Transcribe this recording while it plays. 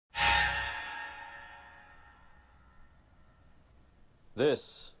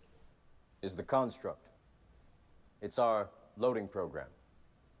This is the construct. It's our loading program.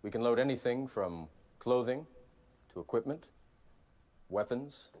 We can load anything from clothing to equipment,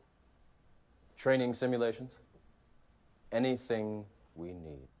 weapons, training simulations, anything we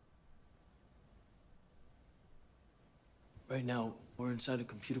need. Right now, we're inside a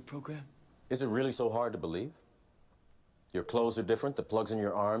computer program? Is it really so hard to believe? Your clothes are different, the plugs in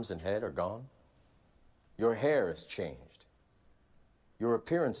your arms and head are gone. Your hair has changed. Your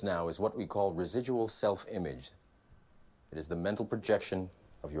appearance now is what we call residual self-image. It is the mental projection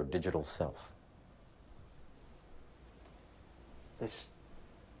of your digital self. This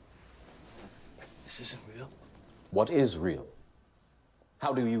isn't real. What is real?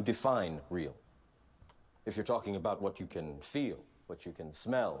 How do you define real? If you're talking about what you can feel, what you can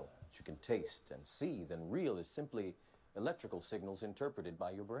smell, what you can taste and see, then real is simply electrical signals interpreted by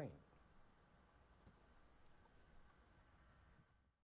your brain.